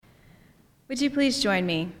Would you please join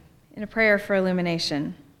me in a prayer for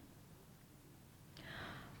illumination?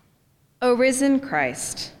 O risen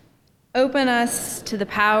Christ, open us to the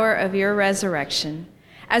power of your resurrection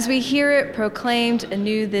as we hear it proclaimed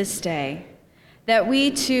anew this day, that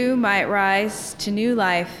we too might rise to new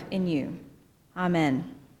life in you.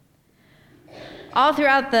 Amen. All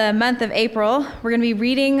throughout the month of April, we're going to be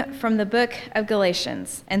reading from the book of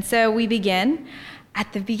Galatians. And so we begin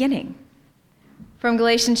at the beginning, from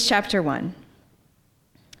Galatians chapter 1.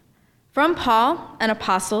 From Paul, an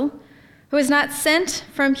apostle, who is not sent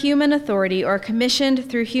from human authority or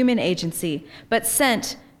commissioned through human agency, but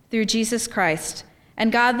sent through Jesus Christ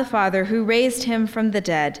and God the Father, who raised him from the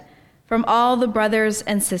dead, from all the brothers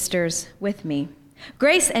and sisters with me.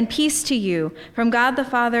 Grace and peace to you from God the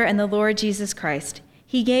Father and the Lord Jesus Christ.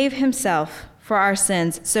 He gave himself for our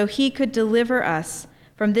sins so he could deliver us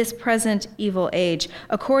from this present evil age,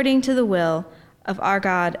 according to the will of our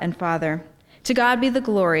God and Father. To God be the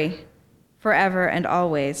glory forever and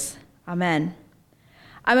always. Amen.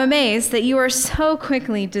 I'm amazed that you are so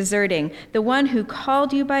quickly deserting the one who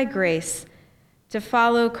called you by grace to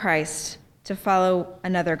follow Christ, to follow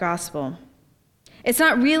another gospel. It's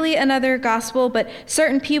not really another gospel, but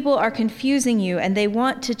certain people are confusing you and they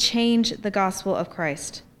want to change the gospel of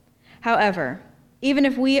Christ. However, even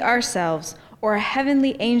if we ourselves or a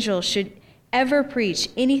heavenly angel should ever preach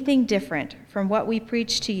anything different from what we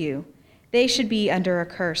preach to you, they should be under a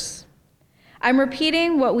curse. I'm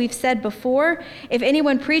repeating what we've said before. If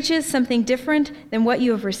anyone preaches something different than what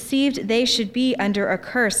you have received, they should be under a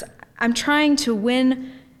curse. Am I trying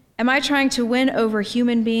to win over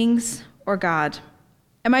human beings or God?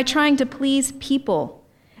 Am I trying to please people?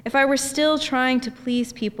 If I were still trying to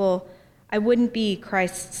please people, I wouldn't be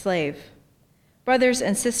Christ's slave. Brothers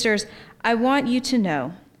and sisters, I want you to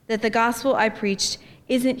know that the gospel I preached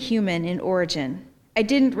isn't human in origin. I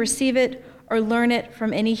didn't receive it or learn it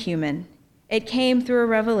from any human. It came through a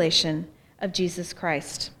revelation of Jesus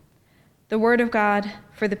Christ. The word of God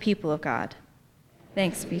for the people of God.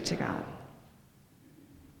 Thanks be to God.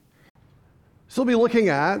 So we'll be looking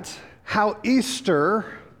at how Easter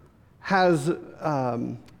has,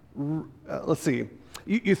 let's see,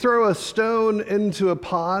 you throw a stone into a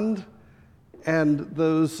pond and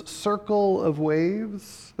those circle of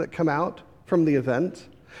waves that come out from the event.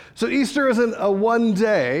 So Easter isn't a one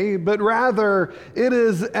day, but rather it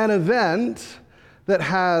is an event that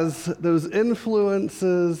has those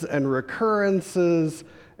influences and recurrences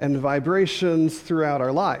and vibrations throughout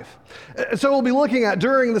our life. So we'll be looking at,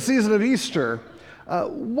 during the season of Easter,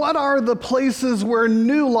 what are the places where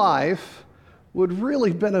new life would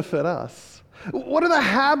really benefit us? What are the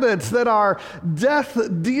habits that are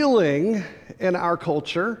death-dealing in our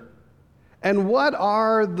culture? And what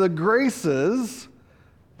are the graces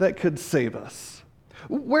that could save us?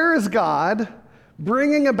 Where is God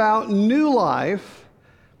bringing about new life,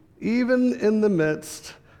 even in the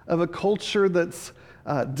midst of a culture that's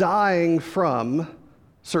dying from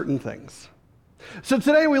certain things? So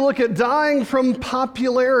today we look at dying from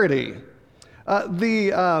popularity.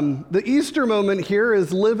 The Easter moment here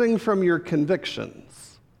is living from your convictions.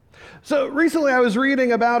 So recently I was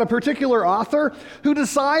reading about a particular author who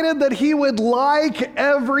decided that he would like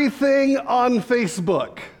everything on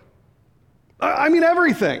Facebook. I mean,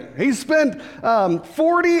 everything. He spent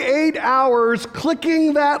 48 hours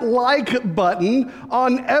clicking that like button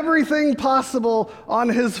on everything possible on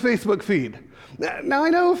his Facebook feed. Now, I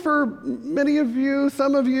know for many of you,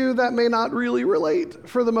 some of you, that may not really relate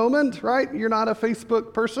for the moment, right? You're not a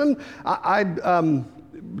Facebook person. I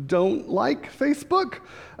don't like Facebook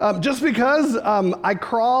just because I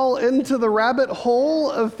crawl into the rabbit hole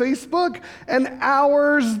of Facebook and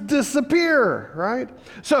hours disappear, right?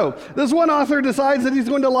 So this one author decides that he's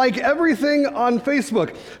going to like everything on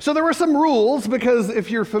Facebook. So there were some rules, because if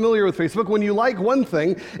you're familiar with Facebook, when you like one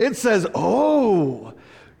thing, it says, oh,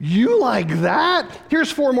 you like that?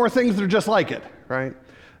 Here's 4 more things that are just like it, right?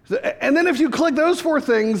 And then if you click those 4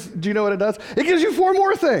 things, do you know what it does? It gives you 4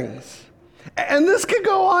 more things. And this could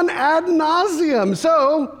go on ad nauseum.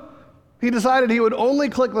 So he decided he would only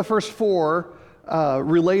click the first 4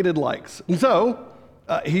 related likes. And so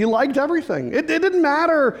he liked everything. It didn't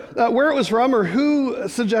matter where it was from or who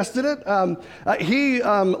suggested it. He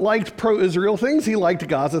liked pro-Israel things. He liked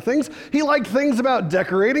Gaza things. He liked things about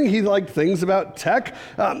decorating. He liked things about tech.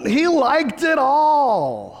 He liked it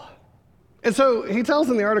all. And so he tells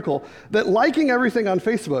in the article that liking everything on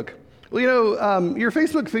Facebook Well, your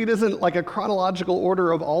Facebook feed isn't like a chronological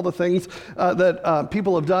order of all the things that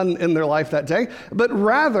people have done in their life that day, but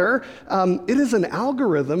rather it is an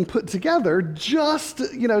algorithm put together just,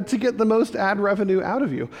 to get the most ad revenue out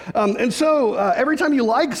of you. And so every time you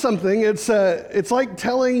like something, it's like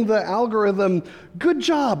telling the algorithm, "Good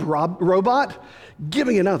job, robot, give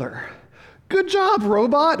me another. Good job,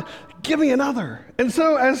 robot, give me another." And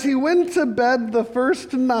so as he went to bed the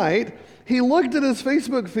first night, he looked at his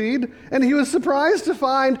Facebook feed, and he was surprised to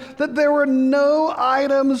find that there were no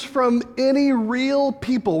items from any real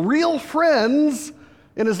people, real friends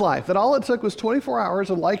in his life. That all it took was 24 hours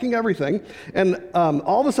of liking everything, and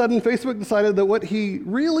all of a sudden, Facebook decided that what he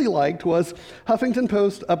really liked was Huffington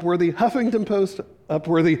Post, Upworthy, Huffington Post,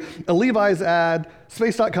 Upworthy, a Levi's ad,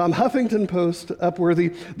 Space.com, Huffington Post,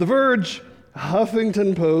 Upworthy, The Verge,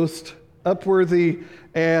 Huffington Post, Upworthy,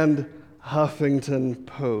 and Huffington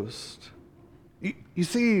Post. You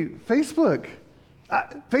see, Facebook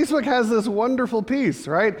has this wonderful piece,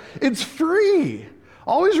 right? It's free.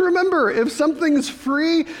 Always remember, if something's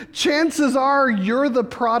free, chances are you're the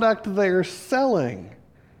product they're selling.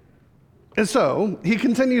 And so he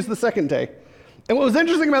continues the second day. And what was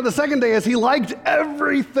interesting about the second day is he liked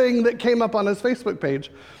everything that came up on his Facebook page,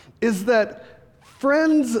 is that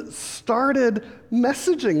friends started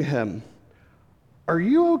messaging him. "Are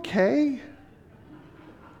you okay?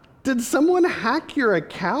 Did someone hack your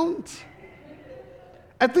account?"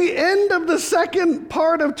 At the end of the second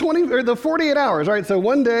part of the 48 hours, right? So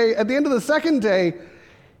one day, at the end of the second day,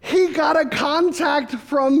 he got a contact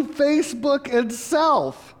from Facebook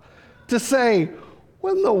itself to say,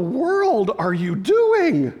 "What in the world are you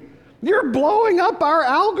doing? You're blowing up our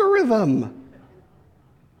algorithm."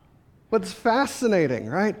 What's fascinating,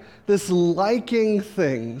 right? This liking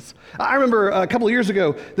things. I remember a couple of years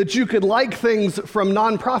ago that you could like things from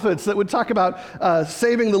nonprofits that would talk about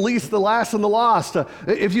saving the least, the last, and the lost.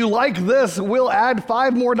 If you like this, we'll add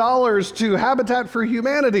 $5 more to Habitat for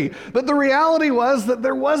Humanity. But the reality was that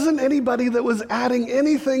there wasn't anybody that was adding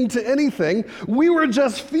anything to anything. We were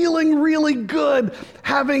just feeling really good,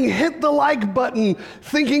 having hit the like button,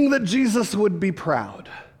 thinking that Jesus would be proud.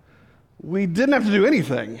 We didn't have to do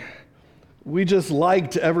anything. We just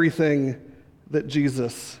liked everything that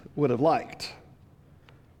Jesus would have liked.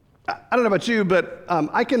 I don't know about you, but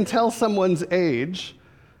I can tell someone's age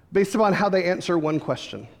based upon how they answer one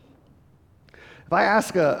question. If I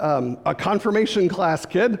ask a confirmation class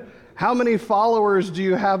kid, "How many followers do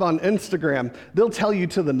you have on Instagram?" they'll tell you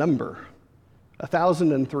to the number,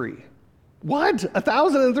 1,003. What?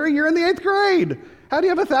 1,003? You're in the 8th grade. How do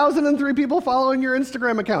you have 1,003 people following your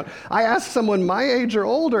Instagram account? I ask someone my age or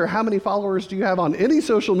older, "How many followers do you have on any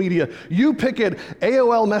social media?" You pick it,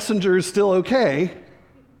 AOL Messenger is still okay.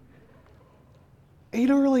 And you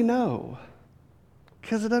don't really know,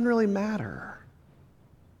 because it doesn't really matter.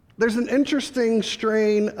 There's an interesting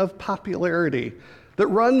strain of popularity that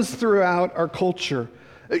runs throughout our culture.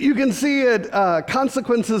 You can see it,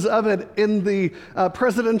 consequences of it in the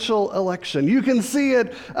presidential election. You can see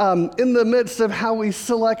it in the midst of how we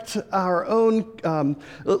select our own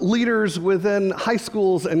leaders within high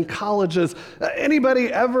schools and colleges. Anybody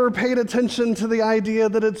ever paid attention to the idea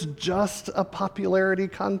that it's just a popularity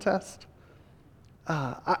contest?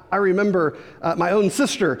 I remember my own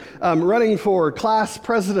sister running for class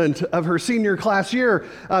president of her senior class year.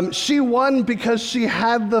 She won because she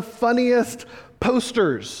had the funniest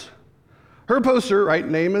posters. Her poster, right,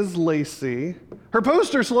 name is Lacey. Her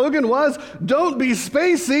poster slogan was, "Don't be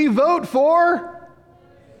spacey, vote for..."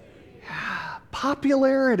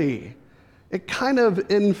 Popularity. It kind of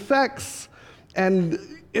infects and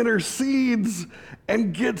intercedes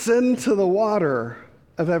and gets into the water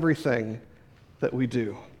of everything that we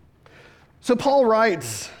do. So Paul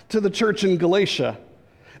writes to the church in Galatia.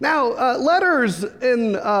 Now, letters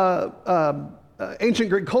in ancient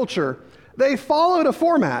Greek culture, they followed a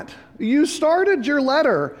format. You started your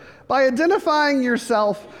letter by identifying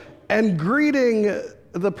yourself and greeting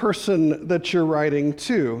the person that you're writing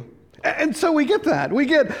to. And so we get that. We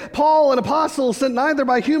get Paul, an apostle sent neither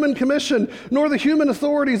by human commission nor the human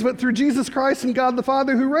authorities, but through Jesus Christ and God the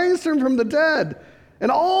Father who raised him from the dead, and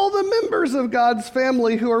all the members of God's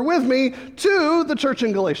family who are with me, to the church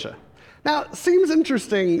in Galatia. Now, it seems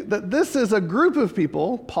interesting that this is a group of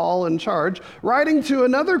people, Paul in charge, writing to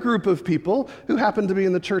another group of people who happen to be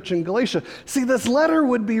in the church in Galatia. See, this letter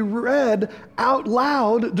would be read out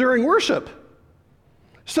loud during worship.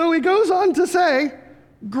 So he goes on to say,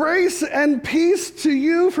 "Grace and peace to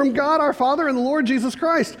you from God our Father and the Lord Jesus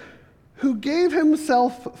Christ, who gave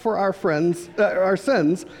himself for our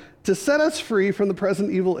sins, to set us free from the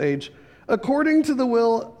present evil age, according to the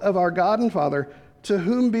will of our God and Father, to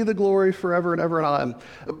whom be the glory forever and ever. And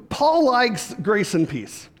Paul likes grace and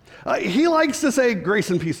peace. He likes to say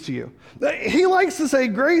grace and peace to you. He likes to say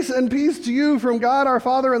grace and peace to you from God our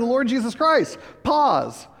Father and the Lord Jesus Christ.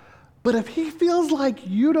 Pause. But if he feels like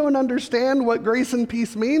you don't understand what grace and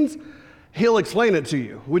peace means, he'll explain it to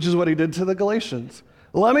you, which is what he did to the Galatians.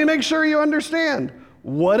 Let me make sure you understand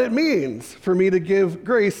what it means for me to give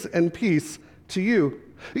grace and peace to you.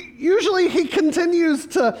 Usually he continues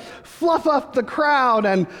to fluff up the crowd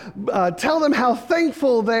and tell them how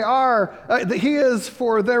thankful they are, that he is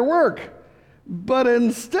for their work. But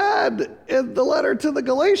instead, in the letter to the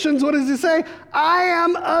Galatians, what does he say? I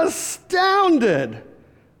am astounded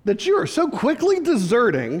that you are so quickly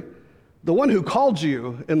deserting the one who called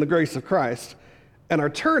you in the grace of Christ and are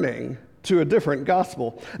turning to a different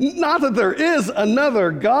gospel. Not that there is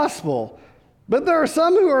another gospel, but there are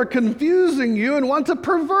some who are confusing you and want to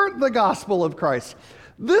pervert the gospel of Christ.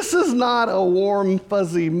 This is not a warm,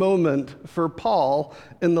 fuzzy moment for Paul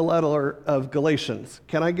in the letter of Galatians.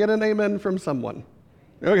 Can I get an amen from someone?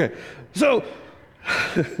 Okay, so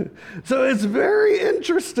it's very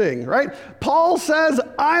interesting, right? Paul says,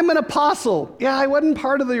 I'm an apostle. Yeah, I wasn't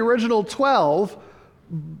part of the original 12,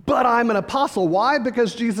 but I'm an apostle. Why?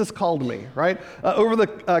 Because Jesus called me, right? Over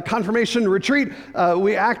the confirmation retreat,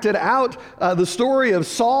 we acted out the story of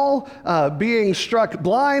Saul being struck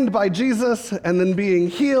blind by Jesus and then being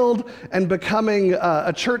healed and becoming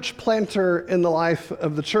a church planter in the life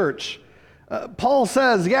of the church. Paul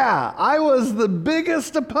says, yeah, I was the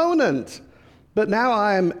biggest opponent, but now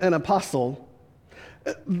I'm an apostle.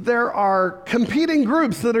 There are competing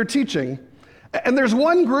groups that are teaching. And there's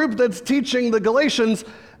one group that's teaching the Galatians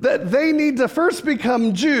that they need to first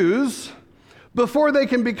become Jews before they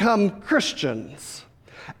can become Christians.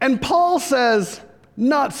 And Paul says,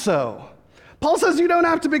 not so. Paul says you don't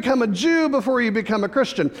have to become a Jew before you become a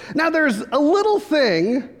Christian. Now there's a little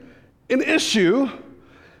thing, an issue,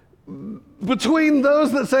 between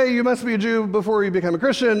those that say you must be a Jew before you become a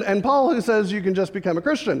Christian and Paul who says you can just become a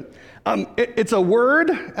Christian. It's a word,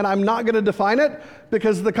 and I'm not going to define it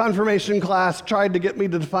because the confirmation class tried to get me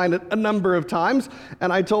to define it a number of times,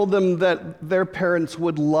 and I told them that their parents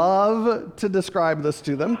would love to describe this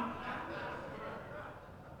to them.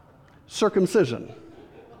 Circumcision.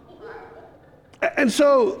 And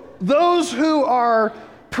so those who are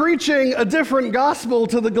preaching a different gospel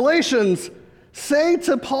to the Galatians say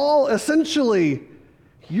to Paul, essentially,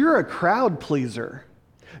 you're a crowd pleaser.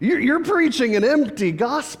 You're preaching an empty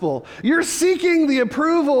gospel. You're seeking the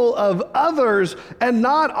approval of others and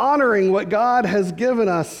not honoring what God has given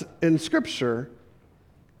us in Scripture.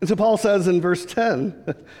 And so Paul says in verse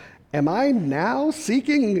 10, am I now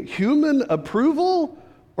seeking human approval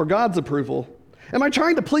or God's approval? Am I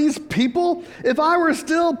trying to please people? If I were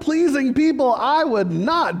still pleasing people, I would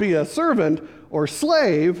not be a servant or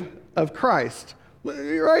slave of Christ.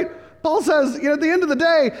 Right? Paul says, at the end of the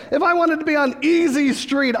day, if I wanted to be on easy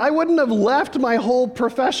street, I wouldn't have left my whole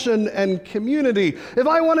profession and community. If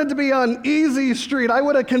I wanted to be on easy street, I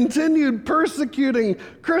would have continued persecuting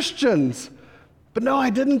Christians. But no, I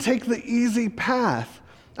didn't take the easy path.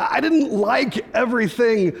 I didn't like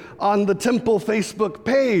everything on the temple Facebook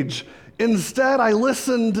page. Instead, I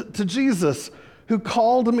listened to Jesus, who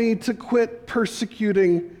called me to quit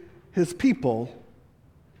persecuting his people.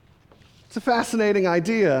 It's a fascinating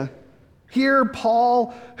idea. Here,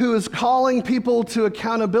 Paul, who is calling people to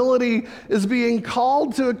accountability, is being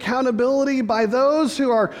called to accountability by those who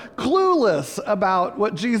are clueless about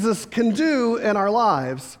what Jesus can do in our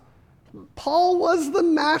lives. Paul was the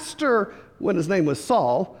master, when his name was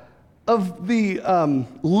Saul, of the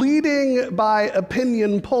leading by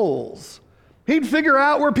opinion polls. He'd figure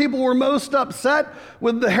out where people were most upset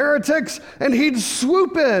with the heretics, and he'd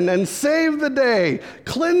swoop in and save the day,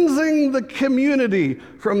 cleansing the community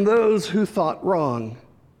from those who thought wrong.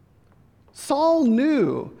 Saul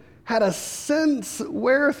had a sense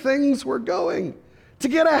where things were going, to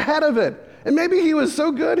get ahead of it. And maybe he was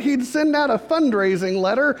so good he'd send out a fundraising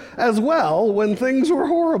letter as well when things were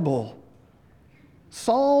horrible.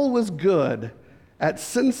 Saul was good at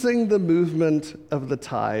sensing the movement of the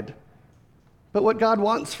tide. But what God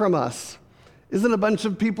wants from us isn't a bunch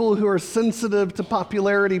of people who are sensitive to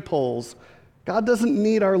popularity polls. God doesn't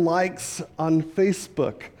need our likes on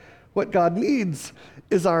Facebook. What God needs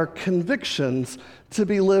is our convictions to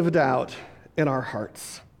be lived out in our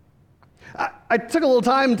hearts. I took a little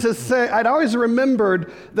time to say, I'd always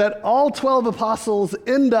remembered that all 12 apostles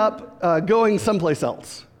end up going someplace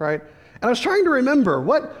else, right? And I was trying to remember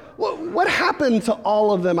what happened to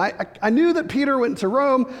all of them. I knew that Peter went to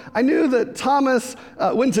Rome. I knew that Thomas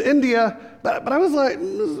went to India. But I was like,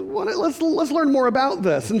 let's learn more about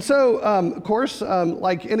this. And so, of course,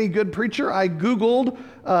 like any good preacher, I Googled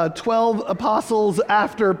 12 apostles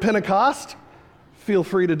after Pentecost. Feel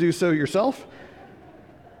free to do so yourself.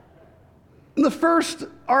 And the first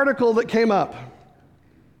article that came up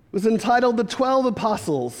was entitled "The 12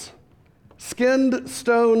 Apostles, Skinned,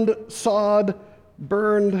 Stoned, Sawed,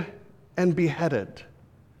 Burned, and Beheaded."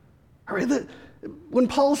 All right, when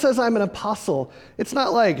Paul says I'm an apostle, it's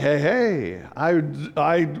not like, hey,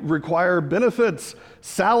 I require benefits,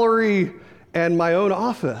 salary, and my own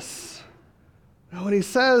office. No, when he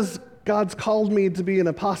says God's called me to be an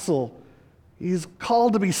apostle, he's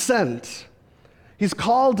called to be sent. He's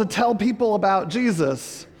called to tell people about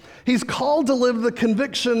Jesus. He's called to live the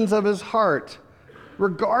convictions of his heart,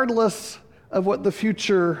 regardless of what the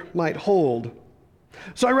future might hold.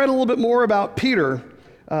 So I read a little bit more about Peter.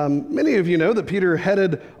 Many of you know that Peter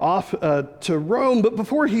headed off to Rome, but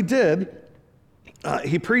before he did,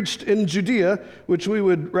 he preached in Judea, which we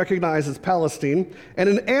would recognize as Palestine, and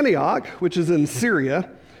in Antioch, which is in Syria.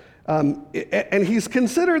 And he's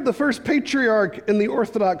considered the first patriarch in the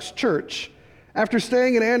Orthodox Church. After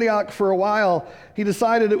staying in Antioch for a while, he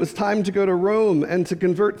decided it was time to go to Rome and to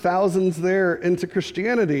convert thousands there into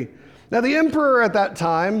Christianity. Now, the emperor at that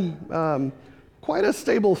time, quite a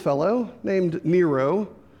stable fellow named Nero,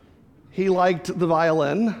 he liked the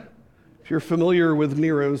violin. If you're familiar with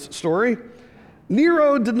Nero's story,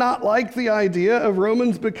 Nero did not like the idea of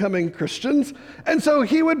Romans becoming Christians, and so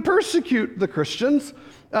he would persecute the Christians.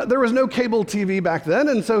 There was no cable TV back then,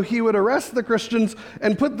 and so he would arrest the Christians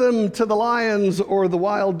and put them to the lions or the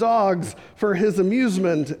wild dogs for his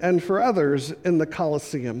amusement and for others in the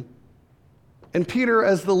Colosseum. And Peter,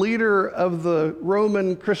 as the leader of the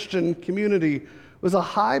Roman Christian community, was a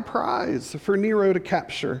high prize for Nero to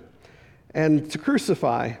capture and to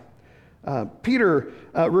crucify. Peter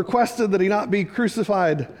requested that he not be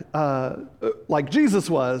crucified like Jesus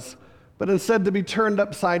was, but instead to be turned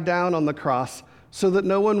upside down on the cross, so that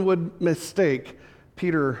no one would mistake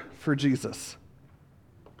Peter for Jesus.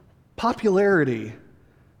 Popularity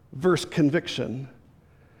versus conviction.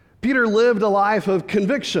 Peter lived a life of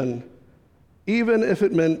conviction, even if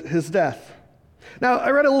it meant his death. Now,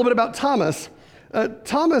 I read a little bit about Thomas.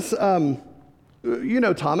 Thomas, you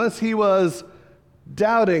know Thomas, he was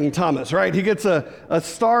Doubting Thomas, right? He gets a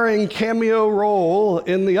starring cameo role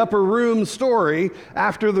in the Upper Room story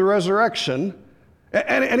after the resurrection.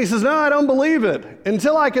 And he says, no, I don't believe it.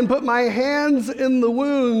 Until I can put my hands in the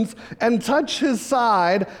wounds and touch his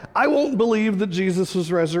side, I won't believe that Jesus was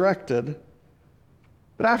resurrected.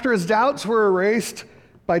 But after his doubts were erased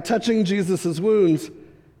by touching Jesus' wounds,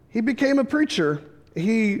 he became a preacher.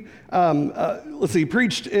 He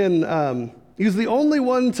preached in, he was the only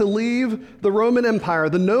one to leave the Roman Empire,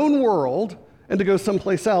 the known world, and to go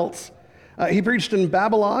someplace else. He preached in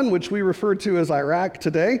Babylon, which we refer to as Iraq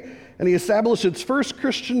today, and he established its first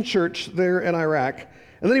Christian church there in Iraq.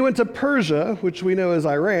 And then he went to Persia, which we know as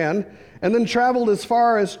Iran, and then traveled as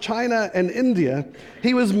far as China and India.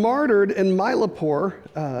 He was martyred in Mylapore,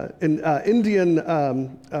 in Indian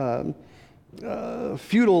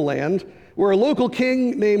feudal land, where a local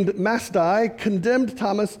king named Masdai condemned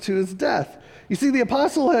Thomas to his death. You see, the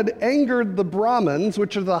apostle had angered the Brahmins,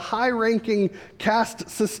 which are the high-ranking caste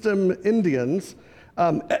system Indians,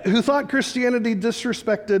 who thought Christianity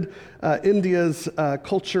disrespected India's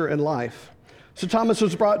culture and life. So Thomas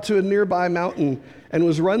was brought to a nearby mountain and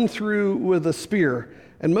was run through with a spear.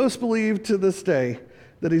 And most believe to this day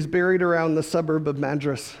that he's buried around the suburb of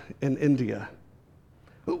Madras in India.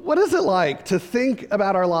 What is it like to think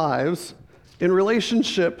about our lives in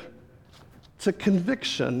relationship to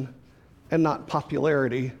conviction and not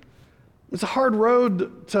popularity? It's a hard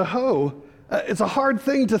road to hoe. It's a hard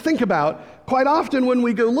thing to think about. Quite often when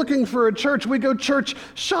we go looking for a church, we go church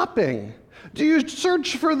shopping. Do you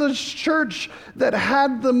search for the church that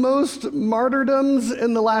had the most martyrdoms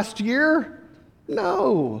in the last year?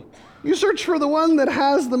 No. You search for the one that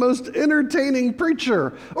has the most entertaining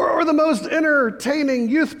preacher, or the most entertaining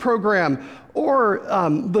youth program, or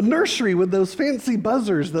the nursery with those fancy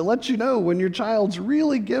buzzers that let you know when your child's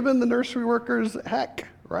really giving the nursery workers heck,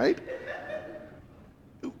 right?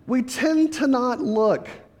 We tend to not look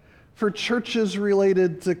for churches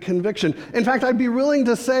related to conviction. In fact, I'd be willing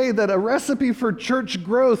to say that a recipe for church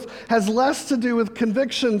growth has less to do with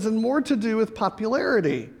convictions and more to do with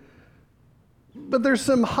popularity. But there's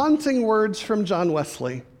some haunting words from John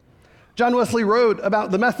Wesley. John Wesley wrote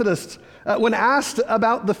about the Methodists when asked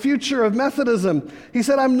about the future of Methodism. He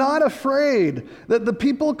said, "I'm not afraid that the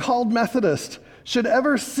people called Methodist should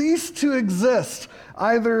ever cease to exist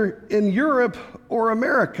either in Europe or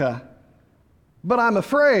America. But I'm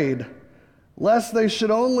afraid lest they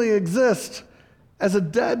should only exist as a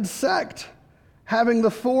dead sect, having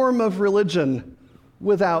the form of religion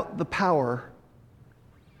without the power."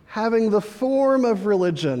 Having the form of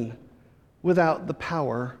religion without the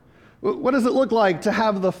power. What does it look like to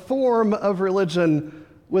have the form of religion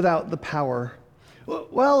without the power?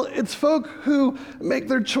 Well, it's folk who make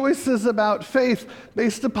their choices about faith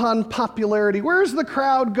based upon popularity. Where's the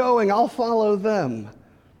crowd going? I'll follow them.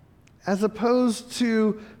 As opposed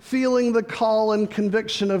to feeling the call and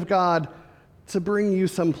conviction of God to bring you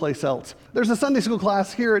someplace else. There's a Sunday school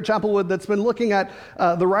class here at Chapelwood that's been looking at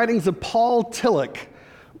the writings of Paul Tillich,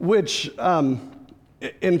 which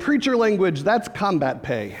in preacher language, that's combat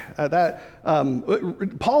pay.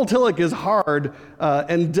 Paul Tillich is hard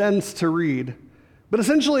and dense to read. But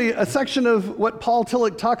essentially, a section of what Paul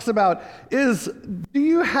Tillich talks about is, do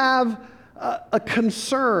you have a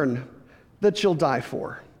concern that you'll die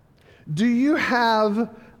for? Do you have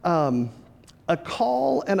a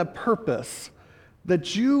call and a purpose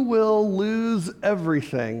that you will lose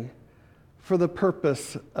everything for the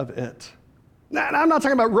purpose of it? Now, I'm not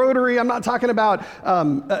talking about Rotary. I'm not talking about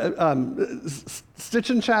Stitch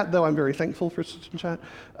and Chat, though I'm very thankful for Stitch and Chat.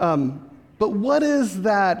 But what is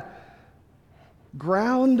that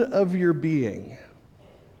ground of your being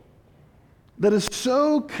that is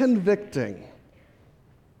so convicting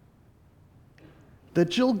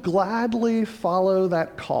that you'll gladly follow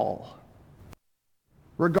that call,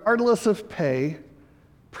 regardless of pay,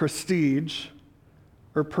 prestige,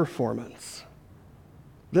 or performance?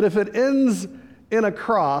 That if it ends in a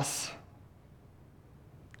cross,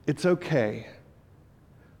 it's okay,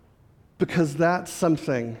 because that's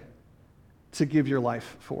something to give your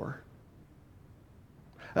life for.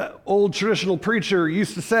 Old traditional preacher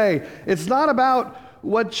used to say, it's not about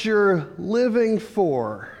what you're living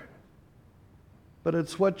for, but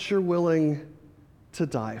it's what you're willing to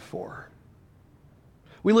die for.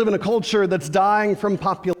 We live in a culture that's dying from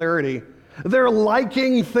popularity. They're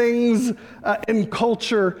liking things in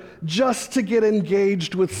culture just to get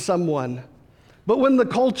engaged with someone. But when the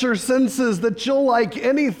culture senses that you'll like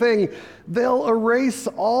anything, they'll erase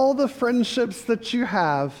all the friendships that you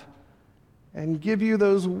have and give you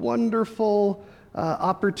those wonderful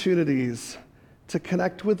opportunities to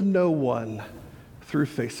connect with no one through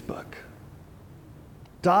Facebook.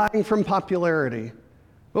 Dying from popularity.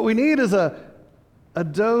 What we need is a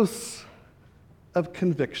dose of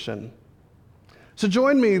conviction. So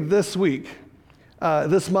join me this week,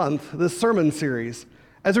 this month, this sermon series,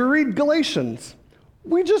 as we read Galatians.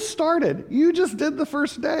 We just started. You just did the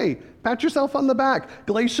first day. Pat yourself on the back.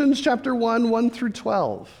 Galatians chapter 1, 1 through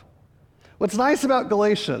 12. What's nice about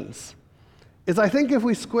Galatians is I think if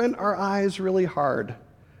we squint our eyes really hard,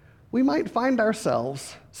 we might find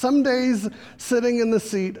ourselves some days sitting in the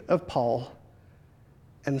seat of Paul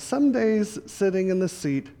and some days sitting in the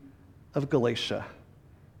seat of Galatia.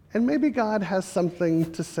 And maybe God has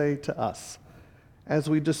something to say to us as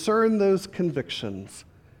we discern those convictions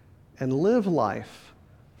and live life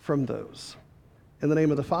from those. In the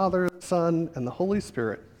name of the Father, the Son, and the Holy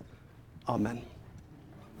Spirit, amen.